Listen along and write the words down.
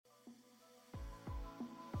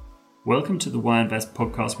Welcome to the Why Invest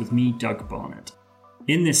podcast with me, Doug Barnett.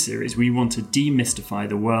 In this series, we want to demystify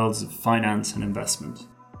the worlds of finance and investment.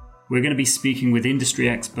 We're going to be speaking with industry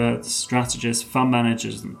experts, strategists, fund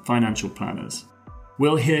managers, and financial planners.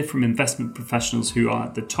 We'll hear from investment professionals who are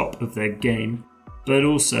at the top of their game, but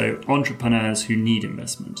also entrepreneurs who need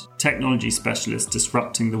investment, technology specialists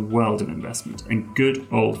disrupting the world of investment, and good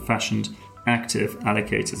old-fashioned active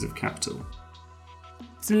allocators of capital.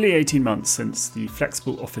 It's nearly 18 months since the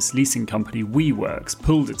flexible office leasing company WeWorks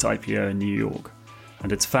pulled its IPO in New York,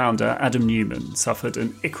 and its founder, Adam Neumann, suffered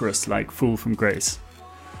an Icarus-like fall from grace.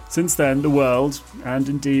 Since then, the world, and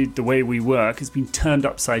indeed the way we work, has been turned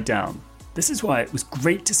upside down. This is why it was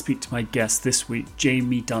great to speak to my guest this week,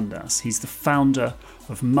 Jamie Dundas. He's the founder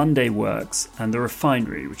of Monday Works and The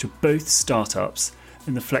Refinery, which are both startups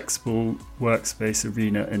in the flexible workspace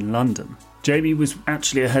arena in London. Jamie was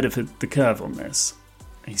actually ahead of the curve on this.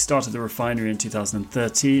 He started The Refinery in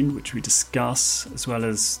 2013, which we discuss, as well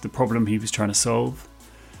as the problem he was trying to solve.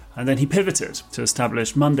 And then he pivoted to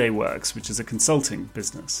establish Monday Works, which is a consulting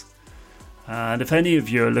business. And if any of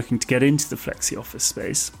you are looking to get into the flexi office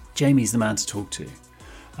space, Jamie's the man to talk to.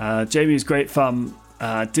 Jamie is great fun.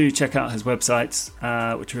 Do check out his websites,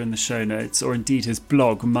 which are in the show notes, or indeed his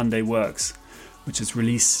blog, Monday Works, which is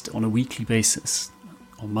released on a weekly basis,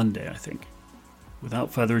 on Monday, I think.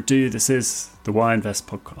 Without further ado, this is the Why Invest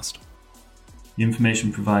podcast. The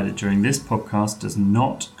information provided during this podcast does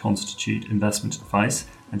not constitute investment advice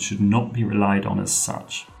and should not be relied on as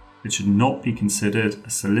such. It should not be considered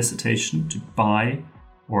a solicitation to buy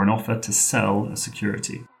or an offer to sell a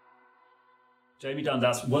security. Jamie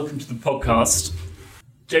Dundas, welcome to the podcast.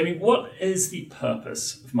 Jamie, what is the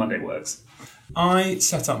purpose of Monday Works? I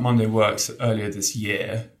set up Monday Works earlier this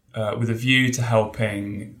year with a view to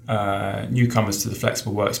helping newcomers to the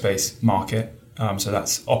flexible workspace market, so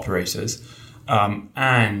that's operators,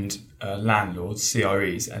 and landlords,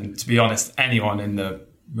 CREs, and to be honest, anyone in the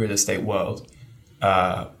real estate world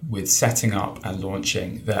with setting up and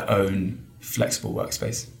launching their own flexible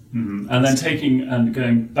workspace. Mm-hmm. And then taking and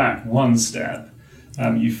going back one step,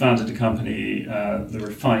 you founded a company, The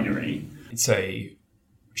Refinery. It's a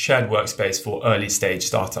shared workspace for early stage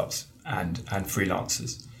startups and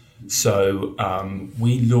freelancers. So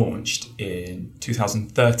we launched in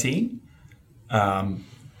 2013,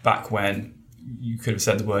 back when you could have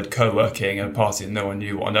said the word co-working at a party and no one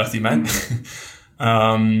knew what on earth you meant.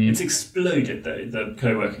 It's exploded, though, the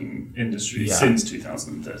co-working industry since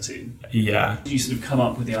 2013. Yeah. Did you sort of come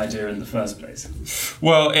up with the idea in the first place?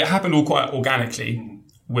 Well, it happened all quite organically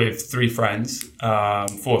with three friends,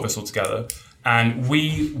 four of us all together. And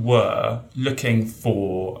we were looking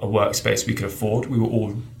for a workspace we could afford. We were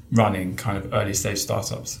all running kind of early stage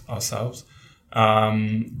startups ourselves.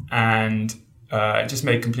 And it just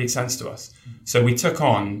made complete sense to us. So we took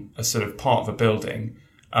on a sort of part of a building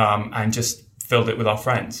and just filled it with our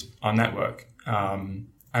friends, our network. And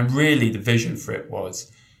really the vision for it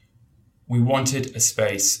was we wanted a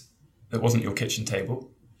space that wasn't your kitchen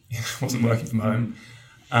table, wasn't working from home.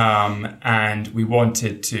 And we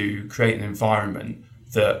wanted to create an environment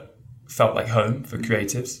that felt like home for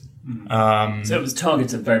creatives. So it was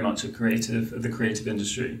targeted very much at the creative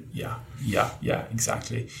industry. Yeah,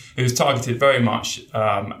 exactly. It was targeted very much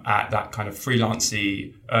at that kind of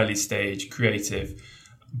freelancey, early stage creative.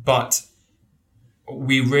 But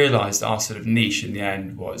we realized our sort of niche in the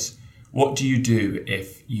end was, what do you do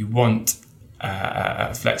if you want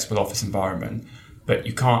a flexible office environment, but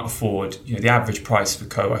you can't afford, the average price for a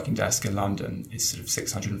co-working desk in London is sort of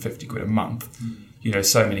 650 quid a month.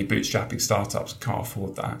 So many bootstrapping startups can't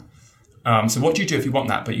afford that. So what do you do if you want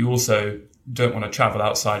that, but you also don't want to travel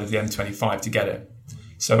outside of the M25 to get it?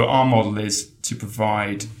 So our model is to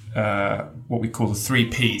provide what we call the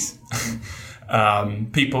 3 Ps.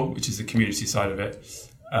 People, which is the community side of it,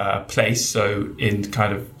 place, so in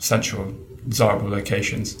kind of central, desirable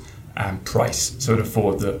locations, and price, so to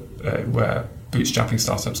afford where bootstrapping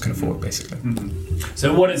startups can afford, basically. Mm-hmm.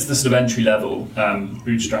 So what is the sort of entry-level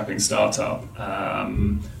bootstrapping startup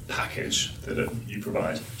package that you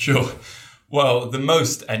provide? Sure. Well, the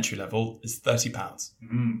most entry-level is £30.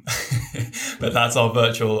 But that's our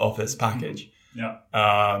virtual office package. Yeah.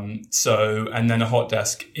 And then a hot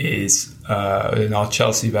desk is in our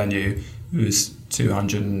Chelsea venue, who's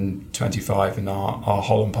 225, and our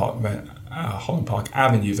Holland Park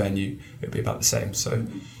Avenue venue, it'd be about the same. So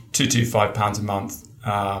 £225 a month.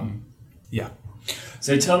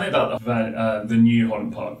 So tell me about the new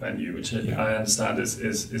Holland Park venue, which I understand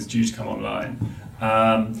is due to come online.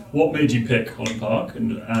 What made you pick Holland Park,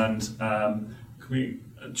 and can we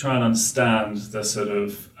try and understand the sort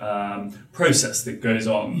of process that goes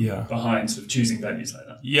on behind sort of choosing venues like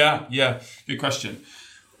that. Yeah, good question.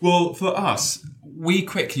 Well, for us, we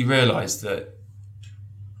quickly realised that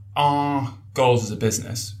our goals as a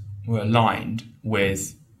business were aligned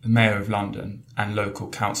with the Mayor of London and local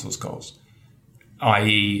councils' goals,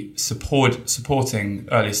 i.e. supporting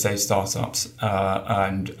early stage startups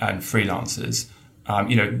and freelancers.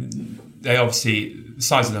 They obviously, the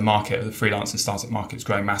size of the market, the freelance and startup market is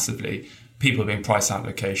growing massively. People are being priced out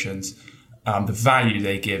locations. The value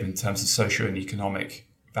they give in terms of social and economic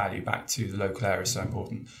value back to the local area is so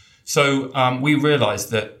important. So we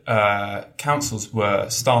realised that councils were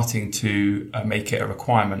starting to make it a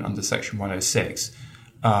requirement under Section 106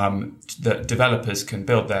 that developers can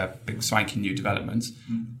build their big swanky new developments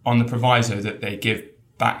on the proviso that they give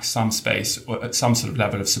back some space or at some sort of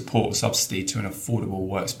level of support or subsidy to an affordable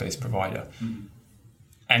workspace provider.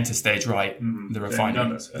 Enter stage right, the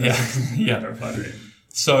refinery. Yeah.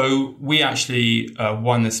 So we actually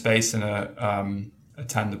won the space in a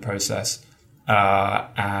tender process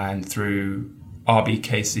and through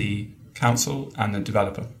RBKC Council and the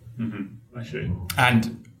developer. I see.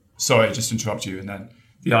 And sorry, just to interrupt you. And then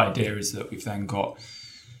the idea is that we've then got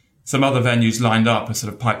some other venues lined up, a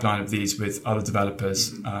sort of pipeline of these with other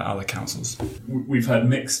developers, other councils. We've had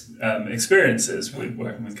mixed experiences with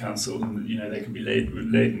working with council, and they can be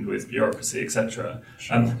laden with bureaucracy, etc.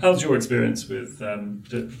 Sure. How's your experience with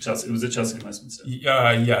Chelsea? It was a Chelsea investment stuff.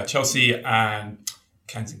 Yeah, Chelsea and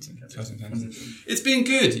Kensington. Chelsea and Kensington. It's been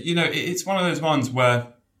good. It's one of those ones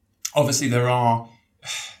where obviously there are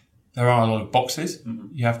a lot of boxes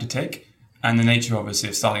you have to tick. And the nature, obviously,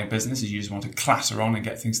 of starting a business is you just want to clatter on and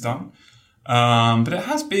get things done. But it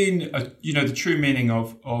has been, the true meaning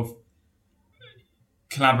of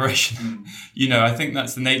collaboration. I think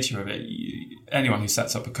that's the nature of it. Anyone who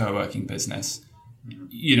sets up a co-working business,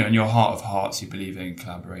 in your heart of hearts, you believe in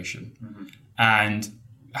collaboration. And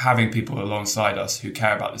having people alongside us who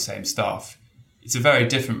care about the same stuff, it's a very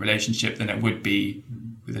different relationship than it would be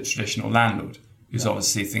with a traditional landlord who's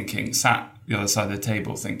obviously sat the other side of the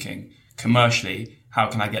table thinking, commercially, how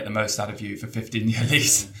can I get the most out of you for 15-year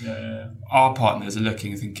lease? Our partners are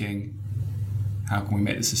looking and thinking, how can we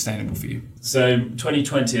make this sustainable for you? So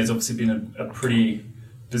 2020 has obviously been a pretty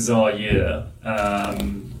bizarre year,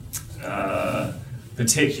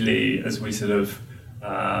 particularly as we sort of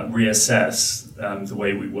reassess the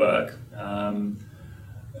way we work.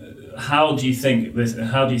 How do you think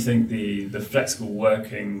the flexible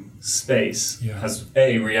working space has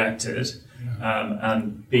A, reacted,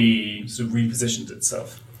 and B, sort of repositioned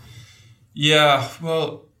itself? Yeah,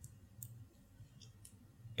 well,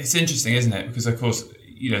 it's interesting, isn't it? Because, of course,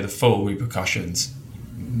 the full repercussions,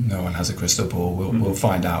 no one has a crystal ball. We'll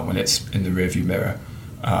find out when it's in the rearview mirror,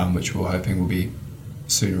 which we're hoping will be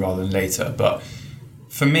sooner rather than later. But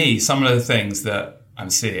for me, some of the things that I'm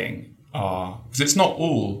seeing are, because it's not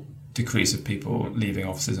all decrease of people leaving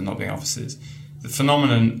offices and not being offices, the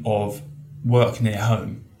phenomenon of work near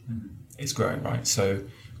home is growing, right? So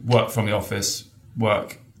work from the office,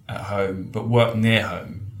 work at home, but work near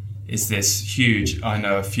home is this huge, I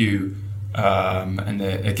know a few,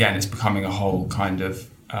 again, it's becoming a whole kind of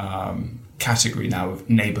category now of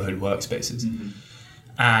neighbourhood workspaces.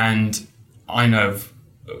 And I know,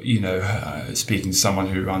 speaking to someone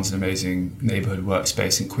who runs an amazing neighbourhood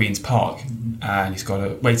workspace in Queen's Park, and he's got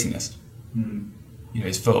a waiting list.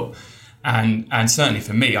 It's full. And certainly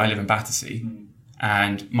for me, I live in Battersea,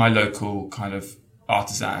 and my local kind of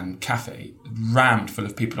artisan cafe rammed full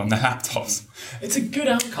of people on their laptops. It's a good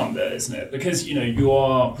outcome there, isn't it? Because you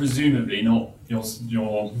are presumably not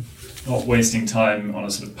you're not wasting time on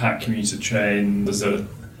a sort of packed commuter train. There's a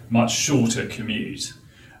much shorter commute.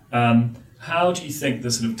 How do you think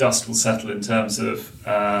the sort of dust will settle in terms of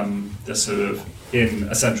the sort of in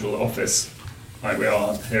a central office like we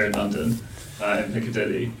are here in London, in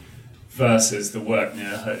Piccadilly, versus the work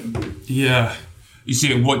near home? Yeah. You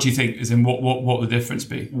see, what do you think? As in, what will the difference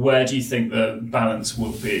be? Where do you think the balance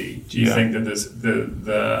will be? Do you think that there's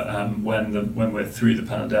when we're through the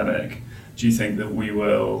pandemic, do you think that we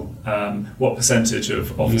will? What percentage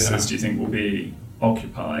of offices do you think will be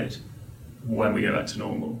occupied when we go back to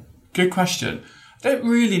normal? Good question. I don't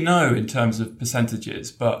really know in terms of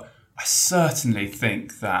percentages, but I certainly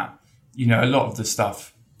think that a lot of the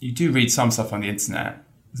stuff, you do read some stuff on the internet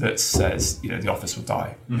that says, the office will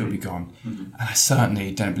die, it'll be gone. And I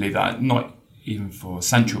certainly don't believe that, not even for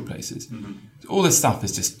central places. All this stuff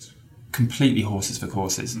is just completely horses for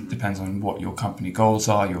courses. It depends on what your company goals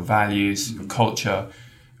are, your values, your culture.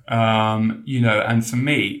 And for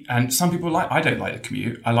me, and some people I don't like the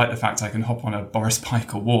commute. I like the fact I can hop on a Boris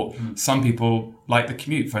bike or walk. Some people like the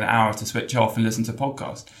commute for an hour to switch off and listen to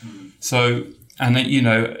podcasts. So, and then,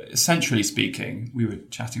 essentially speaking, we were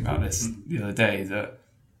chatting about this the other day that,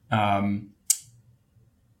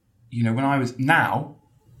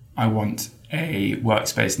 I want a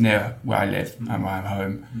workspace near where I live and where I'm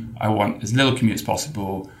home. I want as little commute as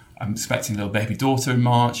possible. I'm expecting a little baby daughter in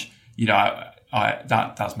March.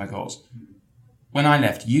 That's my goals. When I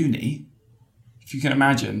left uni, if you can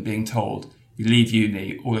imagine being told you leave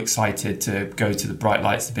uni all excited to go to the bright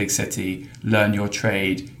lights of the big city, learn your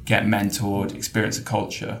trade, get mentored, experience the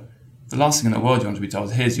culture. The last thing in the world you want to be told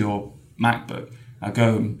is, here's your MacBook. Now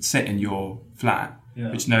go and sit in your flat,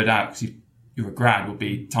 which no doubt, because you're a grad, will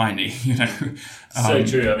be tiny, So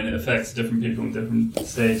true. I mean, it affects different people in different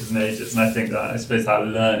stages and ages. And I think that, I suppose, that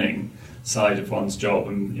learning side of one's job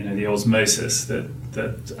and, the osmosis that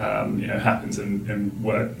happens in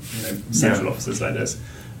work, central offices like this,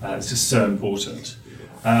 it's just so important.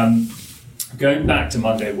 Going back to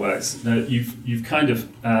Monday Works, you've kind of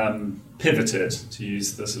pivoted, to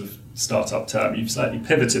use the sort of startup term. You've slightly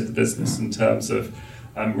pivoted the business in terms of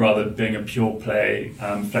rather than being a pure play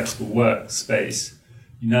flexible workspace,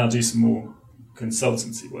 you now do some more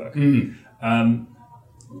consultancy work.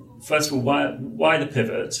 First of all, why the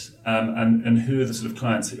pivot, and who are the sort of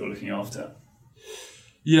clients that you're looking after?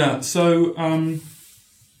 Yeah, so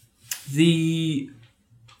the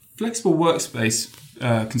flexible workspace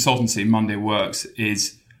consultancy, Monday Works,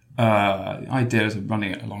 is the idea of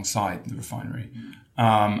running it alongside the refinery.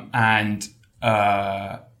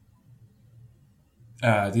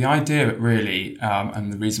 The idea really,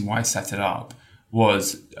 and the reason why I set it up,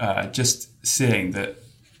 was just seeing that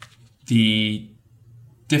the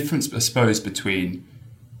difference, I suppose, between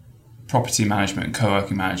property management and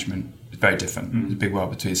co-working management is very different. There's a big world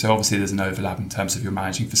between. So obviously there's an overlap in terms of you're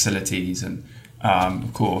managing facilities and,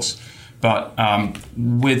 of course, but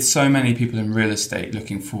with so many people in real estate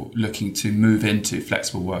looking to move into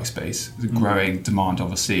flexible workspace, the growing demand,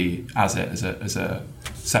 obviously, as a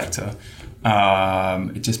sector,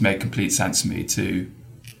 it just made complete sense to me to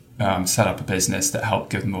set up a business that helped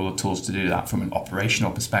give them all the tools to do that from an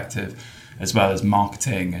operational perspective, as well as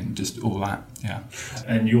marketing and just all that. Yeah.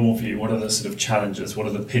 In your view, what are the sort of challenges? What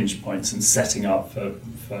are the pinch points in setting up for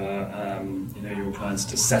your clients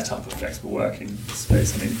to set up a flexible working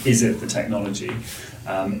space? I mean, is it the technology?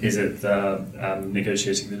 Is it the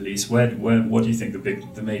negotiating the lease? Where what do you think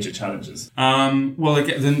the major challenges? Well,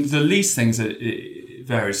 again, the lease things it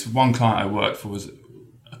varies. One client I worked for was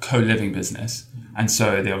a co-living business, and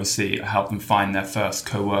so they obviously helped them find their first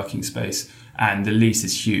co-working space. And the lease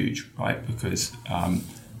is huge, right? Because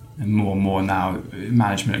more and more now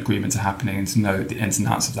management agreements are happening, and to know the ins and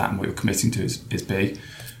outs of that and what you're committing to is big.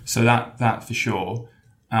 So that for sure.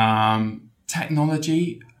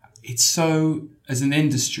 Technology, it's so, as an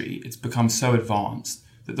industry, it's become so advanced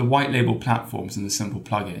that the white label platforms and the simple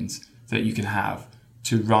plugins that you can have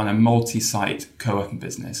to run a multi-site co-working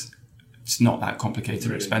business, it's not that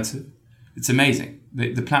complicated or expensive. It's amazing.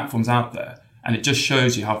 The platform's out there. And it just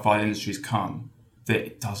shows you how far the industry's come, that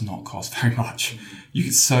it does not cost very much. You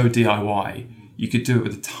could so DIY. You could do it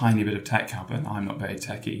with a tiny bit of tech help, and I'm not very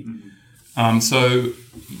techy. So,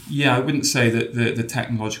 I wouldn't say that the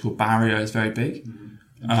technological barrier is very big.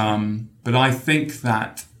 But I think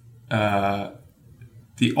that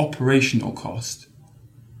the operational cost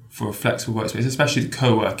for a flexible workspace, especially the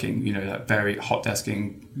co-working, that very hot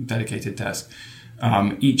desking, dedicated desk,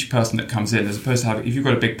 each person that comes in, as opposed to if you've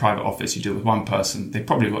got a big private office, you deal with one person, they've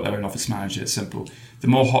probably got their own office manager, it's simple. The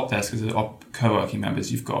more hot deskers or co-working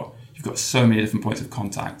members you've got so many different points of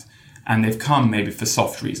contact, and they've come maybe for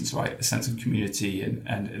soft reasons, right? A sense of community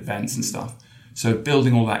and events and stuff. So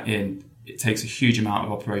building all that in, it takes a huge amount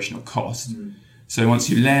of operational cost. So once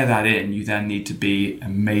you layer that in, you then need to be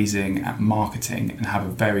amazing at marketing and have a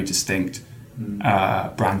very distinct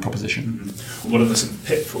brand proposition. What are the sort of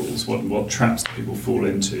pitfalls? What traps do people fall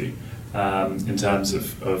into in terms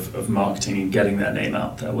of marketing and getting their name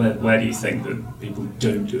out there? Where do you think that people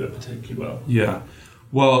don't do it particularly well? Yeah,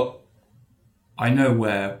 well, I know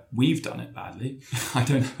where we've done it badly. I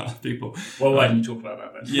don't know other people. Well, why don't you talk about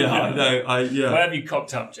that then? Yeah, I know. Where have you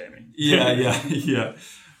cocked up, Jamie? Yeah.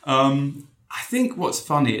 I think what's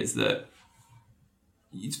funny is that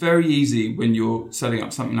it's very easy when you're setting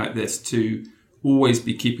up something like this to always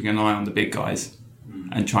be keeping an eye on the big guys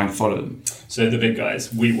and trying to follow them. So the big guys,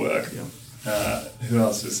 WeWork. Who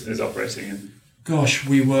else is operating? Gosh,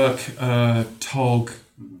 WeWork, Tog,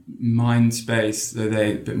 Mindspace,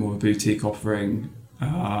 they're a bit more of a boutique offering.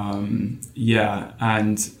 and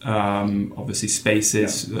obviously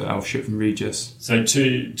Spaces, Elship and Regis. So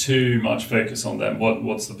too much focus on them.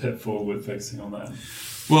 What's the pitfall with focusing on them?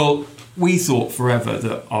 Well, we thought forever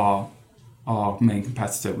that our main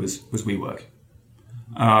competitor was WeWork.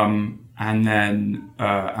 And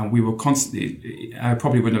we were constantly, I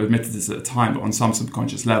probably wouldn't have admitted this at the time, but on some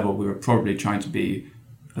subconscious level, we were probably trying to be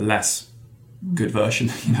a less good version,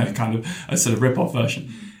 kind of a sort of rip-off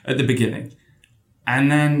version at the beginning.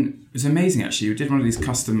 And then it was amazing, actually. We did one of these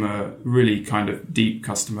really kind of deep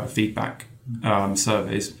customer feedback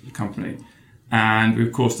surveys for the company. And we,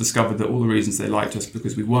 of course, discovered that all the reasons they liked us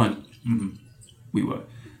because we weren't. We were.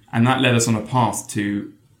 And that led us on a path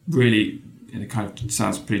to really, it kind of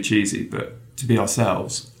sounds pretty cheesy, but to be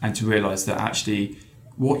ourselves and to realise that actually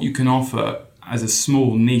what you can offer as a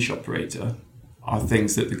small niche operator are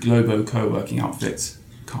things that the Globo co-working outfits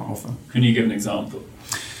can't offer. Can you give an example?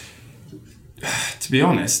 To be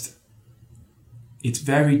honest, it's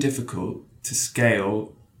very difficult to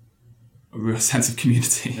scale a real sense of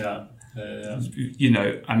community. Yeah.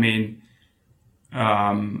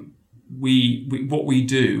 What we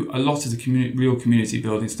do, a lot of the real community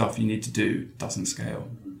building stuff you need to do doesn't scale.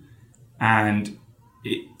 And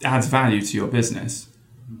it adds value to your business,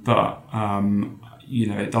 but,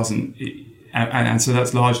 it doesn't... And so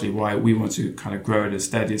that's largely why we want to kind of grow at a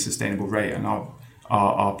steady, sustainable rate. And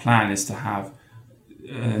our plan is to have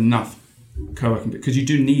enough co-working, because you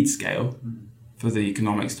do need scale for the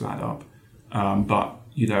economics to add up. But,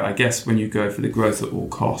 I guess when you go for the growth at all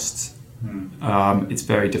costs, it's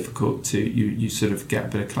very difficult to, you sort of get a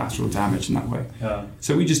bit of collateral damage in that way. Yeah.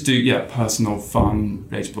 So we just do, personal, fun,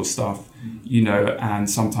 relatable stuff, and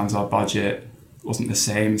sometimes our budget wasn't the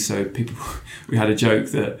same. So we had a joke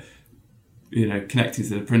that, connecting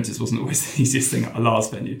to the printers wasn't always the easiest thing at our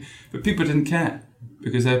last venue. But people didn't care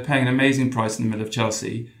because they're paying an amazing price in the middle of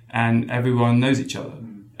Chelsea and everyone knows each other.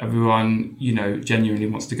 Everyone, genuinely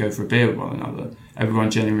wants to go for a beer with one another.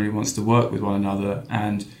 Everyone genuinely wants to work with one another.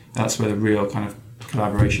 And that's where the real kind of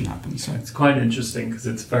collaboration happens. So it's quite interesting because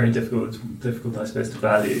it's very difficult, I suppose, to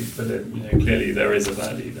value, but clearly there is a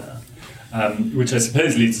value there, which I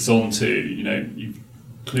suppose leads us on to,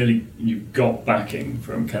 you've got backing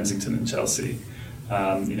from Kensington and Chelsea.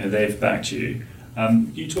 They've backed you.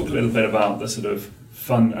 You talk a little bit about the sort of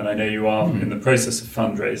fund, and I know you are in the process of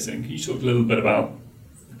fundraising. Can you talk a little bit about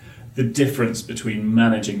the difference between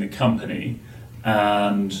managing the company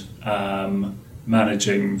and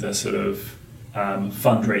managing the sort of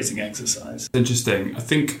fundraising exercise? Interesting. I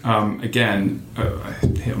think, again, I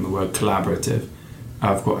hit on the word collaborative.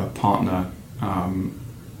 I've got a partner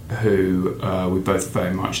who we both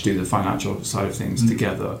very much do the financial side of things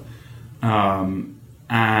together.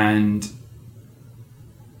 And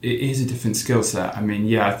it is a different skill set. I mean,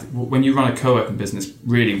 when you run a co-working business,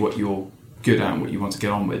 really what you're good at and what you want to get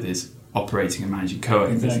on with is operating and managing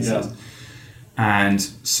co-working businesses. Yeah. And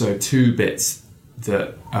so two bits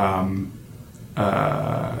that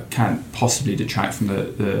can possibly detract from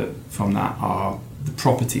from that are the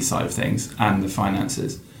property side of things and the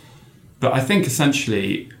finances. But I think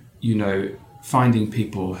essentially, finding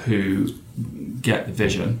people who get the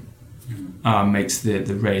vision makes the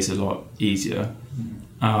raise a lot easier.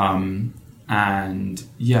 Our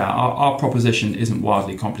proposition isn't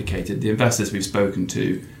wildly complicated. The investors we've spoken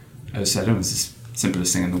to have said, it's the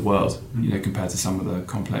simplest thing in the world, compared to some of the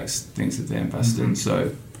complex things that they invest in.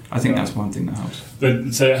 So I think that's one thing that helps.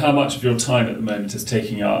 But so how much of your time at the moment is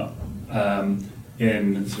taking up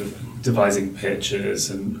in sort of devising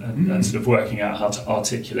pitches and sort of working out how to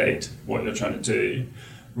articulate what you're trying to do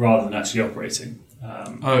rather than actually operating?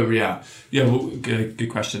 Well, good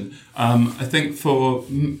question. I think for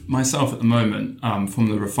myself at the moment, from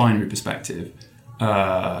the refinery perspective,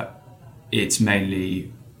 it's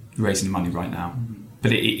mainly raising money right now,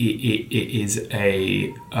 but it is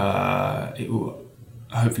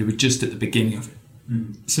hopefully we're just at the beginning of it,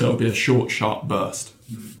 so it'll be a short, sharp burst.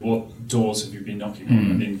 What doors have you been knocking on?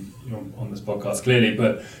 I mean, you're on this podcast clearly,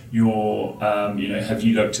 but you're have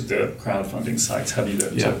you looked at the crowdfunding sites? Have you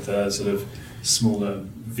looked at the sort of smaller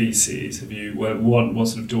VCs? Have you what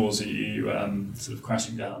sort of doors are you sort of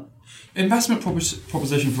crashing down? Investment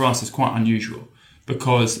proposition for us is quite unusual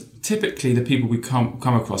because typically the people we come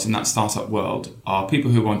across in that startup world are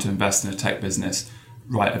people who want to invest in a tech business,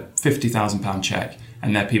 write a £50,000 check,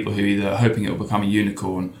 and they're people who either are hoping it will become a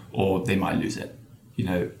unicorn or they might lose it.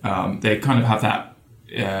 They kind of have that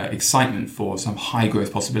excitement for some high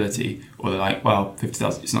growth possibility, or they're like, well,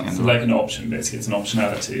 50,000, it's not going to. So like an option, basically, it's an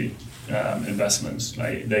optionality investment.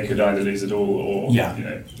 Like they could either lose it all or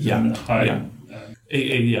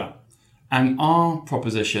And our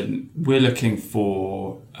proposition, we're looking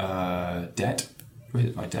for debt,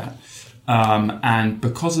 rated by debt. And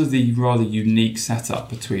because of the rather unique setup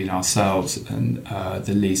between ourselves and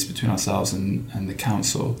the lease between ourselves and the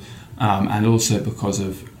council, and also because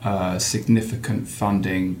of significant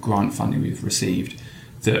grant funding we've received,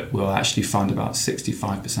 that will actually fund about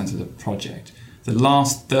 65% of the project. The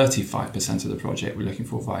last 35% of the project we're looking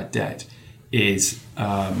for via debt is,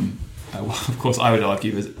 well, of course, I would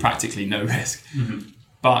argue there's practically no risk. Mm-hmm.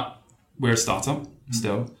 But we're a startup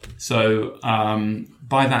still. So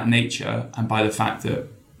by that nature and by the fact that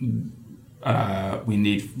we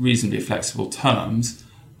need reasonably flexible terms,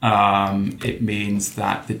 it means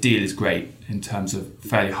that the deal is great in terms of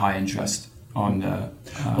fairly high interest on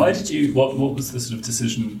Why did you? What was the sort of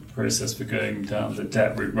decision process for going down the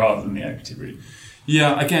debt route rather than the equity route?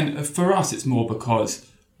 Yeah, again, for us, it's more because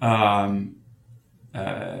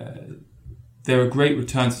there are great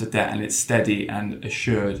returns to debt, and it's steady and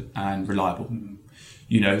assured and reliable.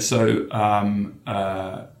 Mm-hmm. So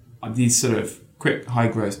these sort of quick, high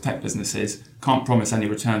growth tech businesses can't promise any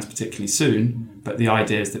returns particularly soon, but the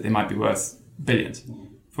idea is that they might be worth billions.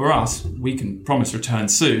 For us, we can promise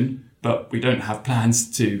returns soon, but we don't have plans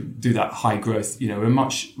to do that high growth.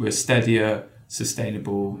 We're steadier,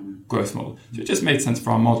 sustainable growth model. So it just made sense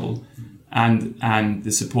for our model and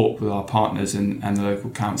the support with our partners and the local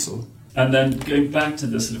council. And then going back to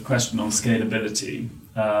the sort of question on scalability,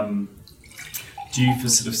 do you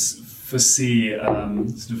foresee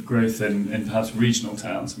sort of growth in perhaps regional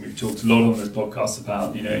towns? And we've talked a lot on this podcast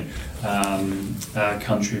about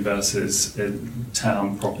country versus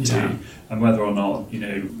town property, and whether or not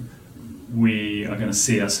we are going to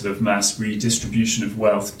see a sort of mass redistribution of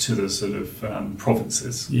wealth to the sort of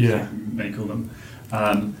provinces, as you may call them.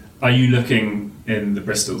 Are you looking in the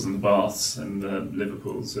Bristols and the Baths and the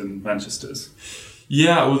Liverpools and Manchesters?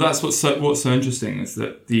 Yeah, well, that's what's so interesting is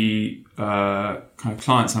that the kind of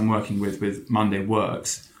clients I'm working with Monday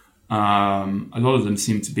Works, a lot of them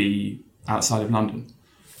seem to be outside of London.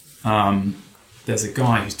 There's a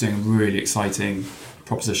guy who's doing a really exciting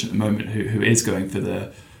proposition at the moment who is going for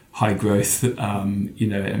the high growth,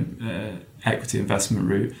 equity investment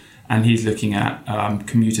route, and he's looking at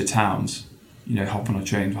commuter towns. Hop on a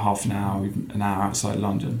train for half an hour, even an hour outside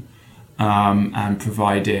London. And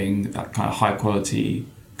providing that kind of high quality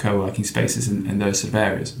co-working spaces in those sort of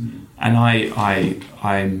areas. Mm.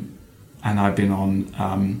 And I've been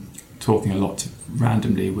on talking a lot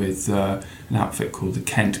randomly with an outfit called the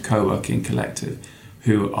Kent Co-working Collective,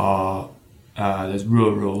 who are there's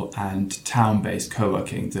rural and town-based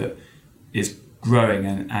co-working that is growing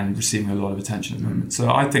and receiving a lot of attention at the moment. So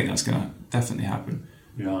I think that's going to definitely happen.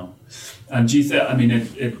 Yeah, and do you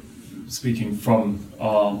think? Speaking from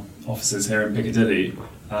our offices here in Piccadilly,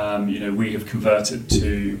 we have converted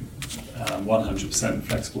to 100%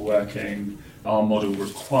 flexible working. Our model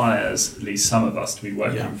requires at least some of us to be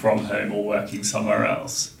working from home or working somewhere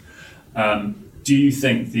else. Do you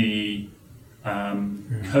think the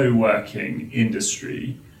co-working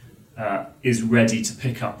industry is ready to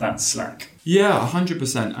pick up that slack? Yeah,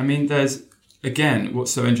 100%. I mean, there's, again,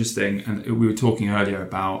 what's so interesting, and we were talking earlier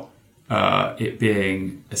about it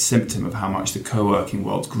being a symptom of how much the co-working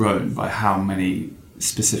world's grown by how many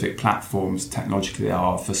specific platforms technologically there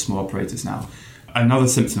are for small operators now. Another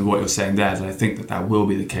symptom of what you're saying there, that I think that will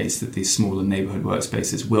be the case, that these smaller neighbourhood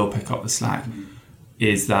workspaces will pick up the slack,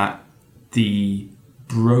 is that the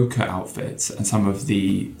broker outfits and some of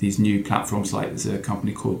these new platforms, like there's a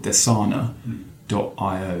company called Desana.io,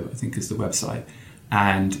 I think is the website,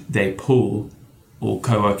 and they pull all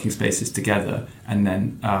co-working spaces together and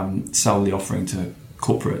then sell the offering to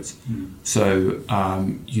corporates. So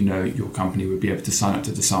your company would be able to sign up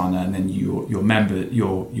to Desana, and then your member,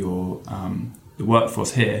 the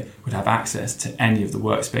workforce here would have access to any of the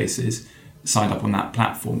workspaces signed up on that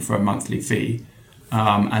platform for a monthly fee.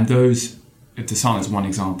 And those, Desana is one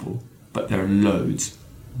example, but there are loads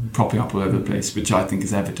propping up all over the place, which I think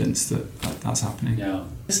is evidence that that's happening. Yeah,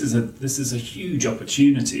 this is a huge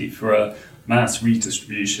opportunity for a mass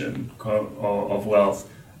redistribution of wealth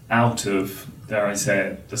out of, dare I say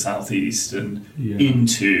it, the southeast and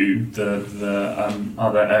into the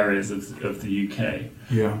other areas of the UK.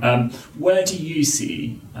 Yeah. Where do you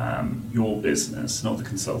see your business, not the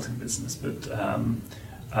consulting business, but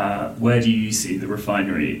where do you see the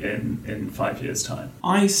refinery in 5 years' time?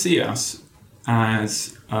 I see us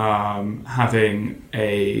as having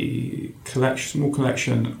a small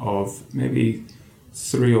collection of maybe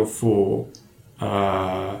 3 or 4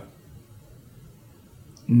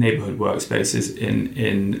 neighbourhood workspaces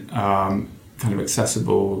in kind of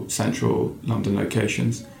accessible central London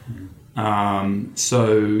locations.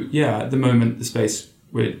 So yeah, at the moment, the space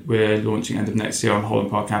we're launching end of next year on Holland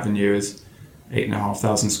Park Avenue is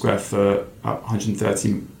 8,500 square foot,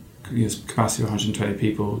 130 capacity of 120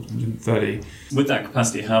 people, 130. With that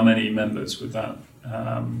capacity, how many members would that?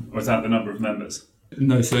 Or is that the number of members?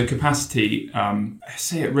 No, so capacity, I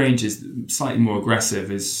say it ranges. Slightly more aggressive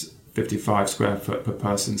is 55 square foot per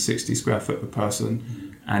person, 60 square foot per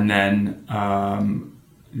person, and then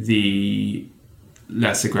the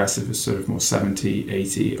less aggressive is sort of more 70,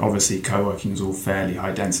 80. Obviously, co-working is all fairly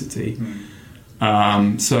high density.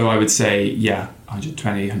 So I would say,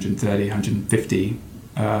 120, 130, 150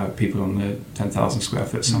 people on the 10,000 square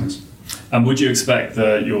foot size. And would you expect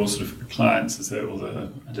that your sort of clients, I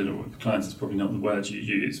don't know what clients is probably not the word you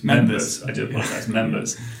use, members, I do apologise,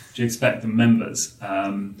 members, do you expect the members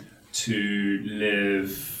to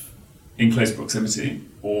live in close proximity,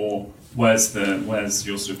 or where's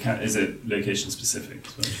your sort of, is it location specific?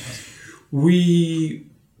 We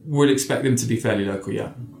would expect them to be fairly local,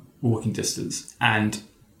 walking distance. And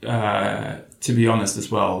to be honest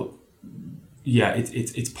as well,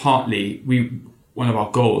 it's partly, one of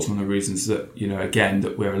our goals, one of the reasons that, again,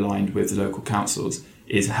 that we're aligned with the local councils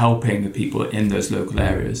is helping the people in those local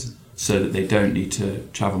areas so that they don't need to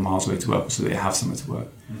travel miles away to work, so they have somewhere to work.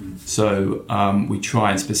 So we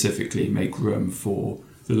try and specifically make room for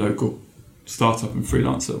the local startup and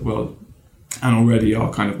freelancer world. And already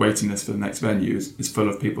our kind of waiting list for the next venue is full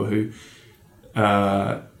of people who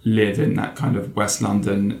live in that kind of West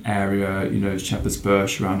London area, Shepherd's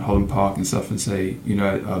Bush, around Holland Park and stuff, and say,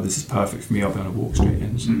 this is perfect for me, I'll be able to walk straight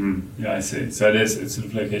in. So. Yeah, I see. So it's sort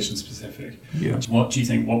of location specific. Yeah. What do you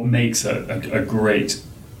think, what makes a great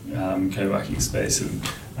co-working space?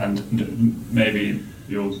 And maybe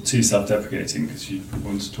you're too self-deprecating because you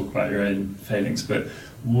want to talk about your own failings, but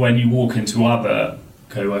when you walk into other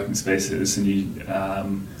co-working spaces and you,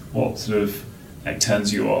 what sort of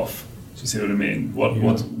turns you off? Do you see what I mean?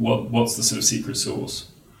 What's the sort of secret sauce?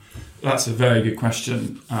 That's a very good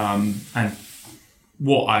question. And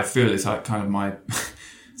what I feel is like kind of my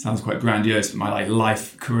sounds quite grandiose, but my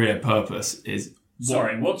life career purpose is.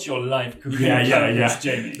 What's your life career purpose,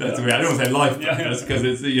 Jamie? That's weird. I don't want to say life purpose because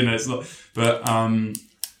it's it's not. But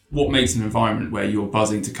what makes an environment where you're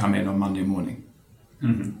buzzing to come in on Monday morning?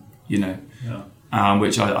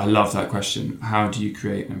 Which I love that question. How do you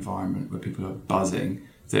create an environment where people are buzzing?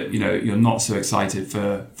 That you're not so excited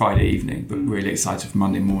for Friday evening, but really excited for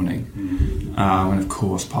Monday morning. And of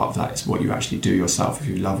course, part of that is what you actually do yourself. If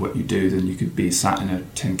you love what you do, then you could be sat in a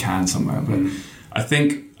tin can somewhere. But I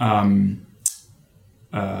think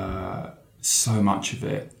so much of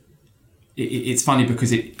it's funny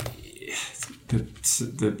because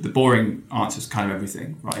the boring answer is kind of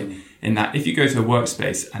everything, right? In that, if you go to a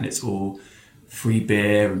workspace and it's all free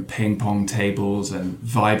beer and ping pong tables and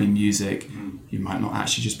vibey music, you might not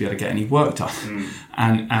actually just be able to get any work done.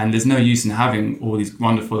 And there's no use in having all these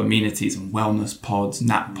wonderful amenities and wellness pods,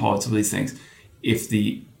 nap pods, all these things, if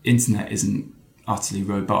the internet isn't utterly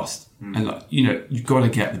robust. And you've got to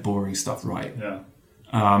get the boring stuff right.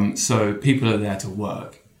 So people are there to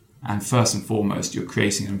work, and first and foremost, you're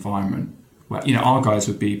creating an environment where our guys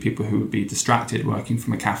would be people who would be distracted working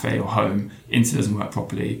from a cafe or home, internet doesn't work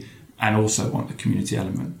properly, and also want the community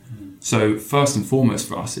element. So first and foremost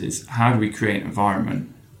for us is, how do we create an environment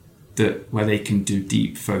where they can do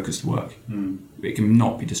deep, focused work? It can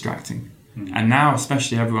not be distracting. And now,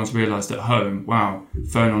 especially, everyone's realised at home, wow,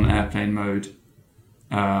 phone on airplane mode,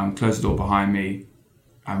 close the door behind me,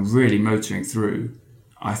 and really motoring through.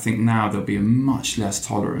 I think now there'll be a much less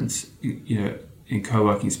tolerance, in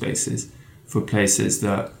co-working spaces for places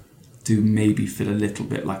that do maybe feel a little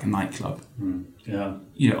bit like a nightclub.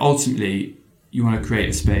 Ultimately, you want to create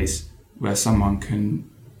a space where someone can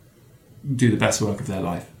do the best work of their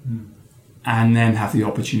life and then have the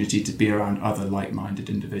opportunity to be around other like-minded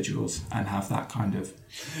individuals and have that kind of...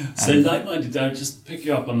 So like-minded, I'll just pick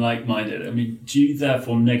you up on like-minded. I mean, do you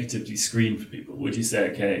therefore negatively screen for people? Would you say,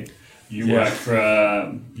 okay, you work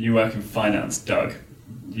in finance, Doug,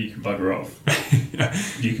 you can bugger off?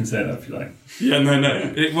 You can say that if you like.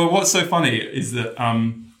 Well, what's so funny is that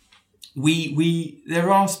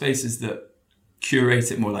there are spaces that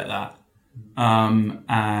curate it more like that,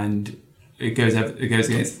 and it goes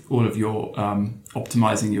against all of your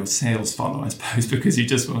optimizing your sales funnel, I suppose, because you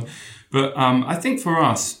just want. But I think for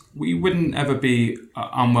us, we wouldn't ever be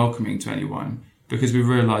unwelcoming to anyone, because we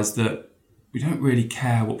realised that we don't really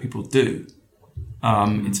care what people do.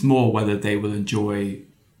 It's more whether they will enjoy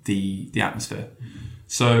the atmosphere.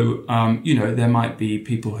 So, there might be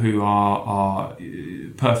people who are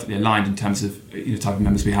perfectly aligned in terms of type of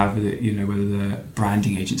members we have. Whether the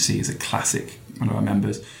branding agency is a classic one of our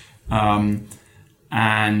members, but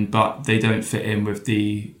they don't fit in with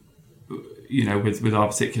the, with our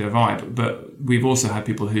particular vibe. But we've also had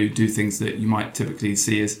people who do things that you might typically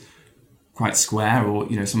see as quite square, or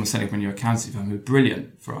someone setting up a new accountancy firm who are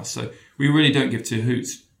brilliant for us. So we really don't give two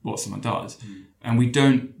hoots what someone does, and we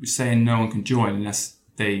don't say no one can join unless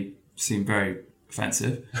they seem very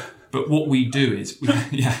offensive. But what we do is,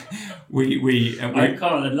 I'd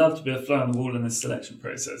love to be a fly on the wall in this selection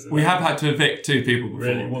process. We have had to evict 2 people before.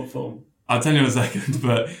 Really? What form? I'll tell you in a second.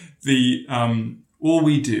 But all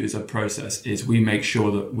we do as a process is we make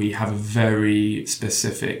sure that we have a very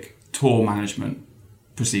specific tour management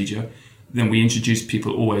procedure. Then we introduce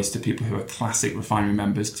people always to people who are classic refinery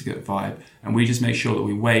members to get the vibe. And we just make sure that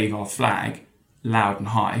we wave our flag loud and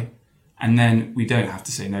high. And then we don't have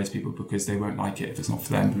to say no to people because they won't like it if it's not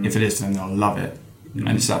for them. If it is for them, they'll love it. And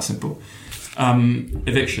it's that simple.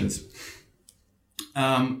 Evictions.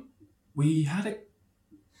 We had a...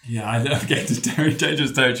 Yeah, I'm getting to very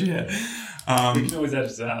dangerous territory here. We can always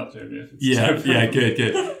edit it out, Jamie.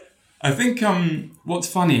 Good. I think what's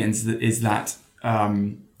funny is that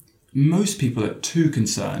most people are too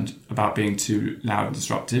concerned about being too loud and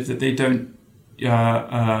disruptive that they don't...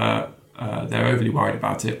 they're overly worried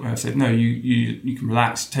about it, where I said, no, you can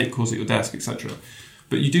relax, take calls at your desk, etc.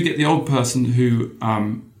 But you do get the old person who,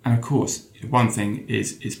 and of course, one thing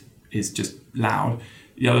is just loud.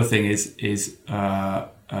 The other thing is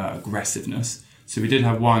aggressiveness. So we did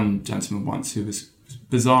have one gentleman once who was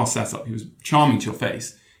bizarre setup. He was charming to your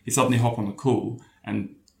face. He'd suddenly hop on the call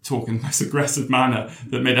and talk in the most aggressive manner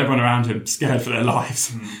that made everyone around him scared for their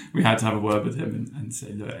lives. We had to have a word with him and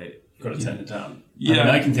say, look, got to turn it down.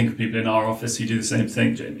 Yeah, I can think of people in our office who do the same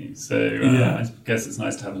thing, Jamie. So I guess it's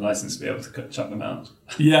nice to have a license to be able to chuck them out.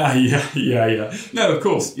 Yeah. No, of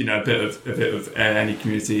course, a bit of any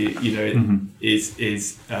community,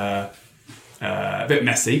 is a bit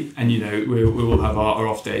messy, and we will have our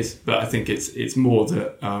off days. But I think it's more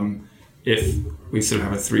that if we sort of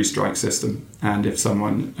have a 3-strike system, and if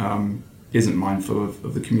someone isn't mindful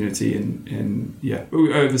of the community, and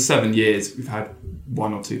over 7 years we've had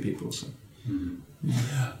 1 or 2 people. So.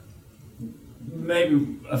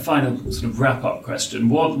 Maybe a final sort of wrap-up question.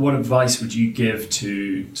 What advice would you give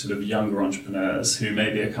to sort of younger entrepreneurs who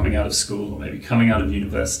maybe are coming out of school or maybe coming out of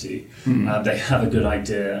university? They have a good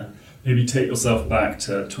idea. Maybe take yourself back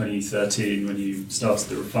to 2013 when you started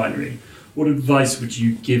the refinery. What advice would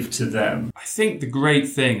you give to them? I think the great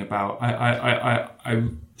thing about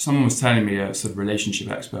someone was telling me, a sort of relationship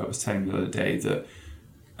expert was telling me the other day that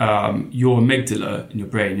your amygdala in your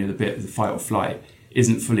brain, the bit of the fight or flight,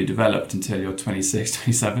 isn't fully developed until you're 26,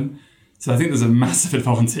 27. So I think there's a massive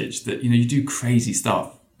advantage that, you do crazy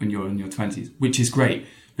stuff when you're in your 20s, which is great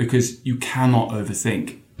because you cannot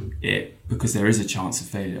overthink it because there is a chance of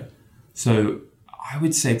failure. So I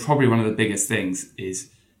would say probably one of the biggest things is,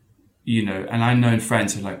 and I've known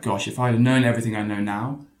friends who are like, gosh, if I had known everything I know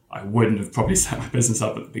now, I wouldn't have probably set my business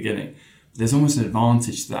up at the beginning. But there's almost an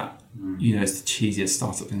advantage to that. It's the cheesiest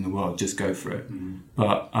startup in the world. Just go for it.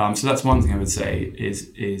 But so that's one thing I would say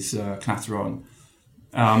is clatter on.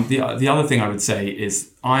 The other thing I would say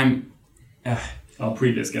is our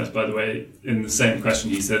previous guest, by the way, in the same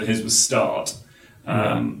question, he said his was start,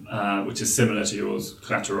 which is similar to yours,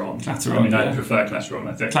 clatter on. I prefer clatter on.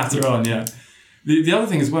 I think clatter on. Yeah. The other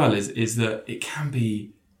thing as well is that it can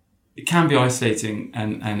be isolating,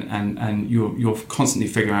 and you're constantly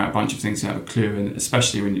figuring out a bunch of things to have a clue, and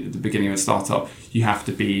especially when you're at the beginning of a startup, you have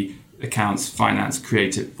to be accounts, finance,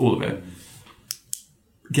 creative, all of it.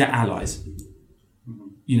 Get allies.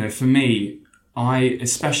 For me,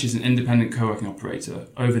 especially as an independent co-working operator,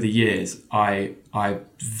 over the years, I'm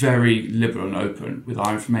very liberal and open with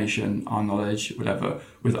our information, our knowledge, whatever,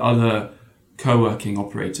 with other co-working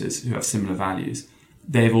operators who have similar values.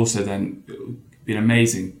 They've also then been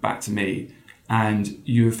amazing back to me, and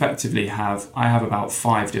you effectively I have about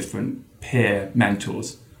 5 different peer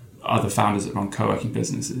mentors, other founders that run co-working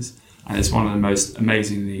businesses, and it's one of the most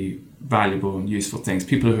amazingly valuable and useful things.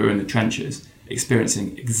 People who are in the trenches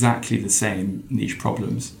experiencing exactly the same niche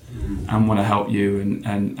problems and want to help you, and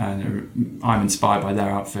I'm inspired by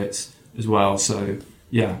their outfits as well. So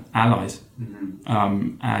allies.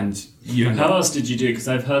 And how else did you do? Because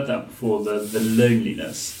I've heard that before, the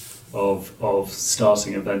loneliness of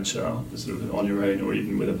starting a venture sort of on your own or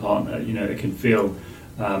even with a partner. It can feel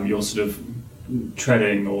you're sort of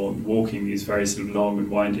treading or walking these very sort of long and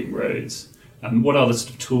winding roads. And what other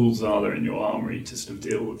sort of tools are there in your armory to sort of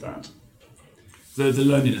deal with that? The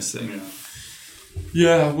loneliness thing.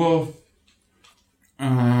 Yeah, well,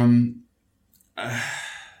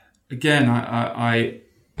 again,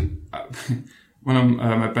 One of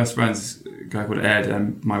my best friends, a guy called Ed,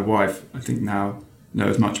 and my wife, I think now know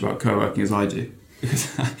as much about co-working as I do. Because,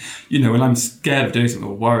 when I'm scared of doing something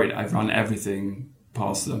or worried, I run everything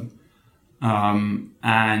past them.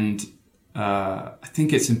 And I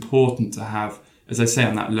think it's important to have, as I say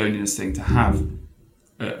on that loneliness thing, to have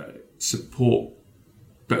support,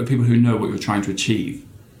 but people who know what you're trying to achieve,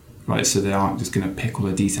 right? So they aren't just going to pick all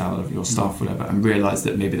the detail out of your stuff, whatever, and realise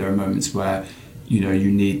that maybe there are moments where,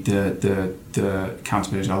 you need the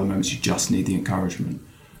accountability, other moments you just need the encouragement.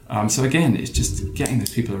 So again, it's just getting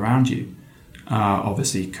those people around you.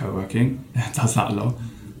 Obviously, co-working does that a lot.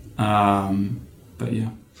 But yeah.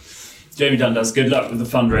 Jamie Dundas, good luck with the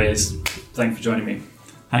fundraise. Thank you for joining me.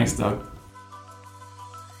 Thanks, Doug.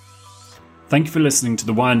 Thank you for listening to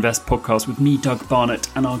the Why Invest podcast with me, Doug Barnett,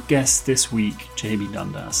 and our guest this week, Jamie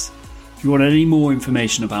Dundas. If you want any more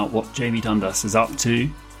information about what Jamie Dundas is up to,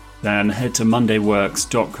 then head to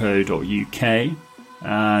mondayworks.co.uk.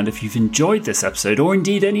 And if you've enjoyed this episode, or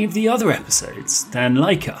indeed any of the other episodes, then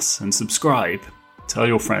like us and subscribe. Tell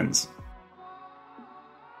your friends.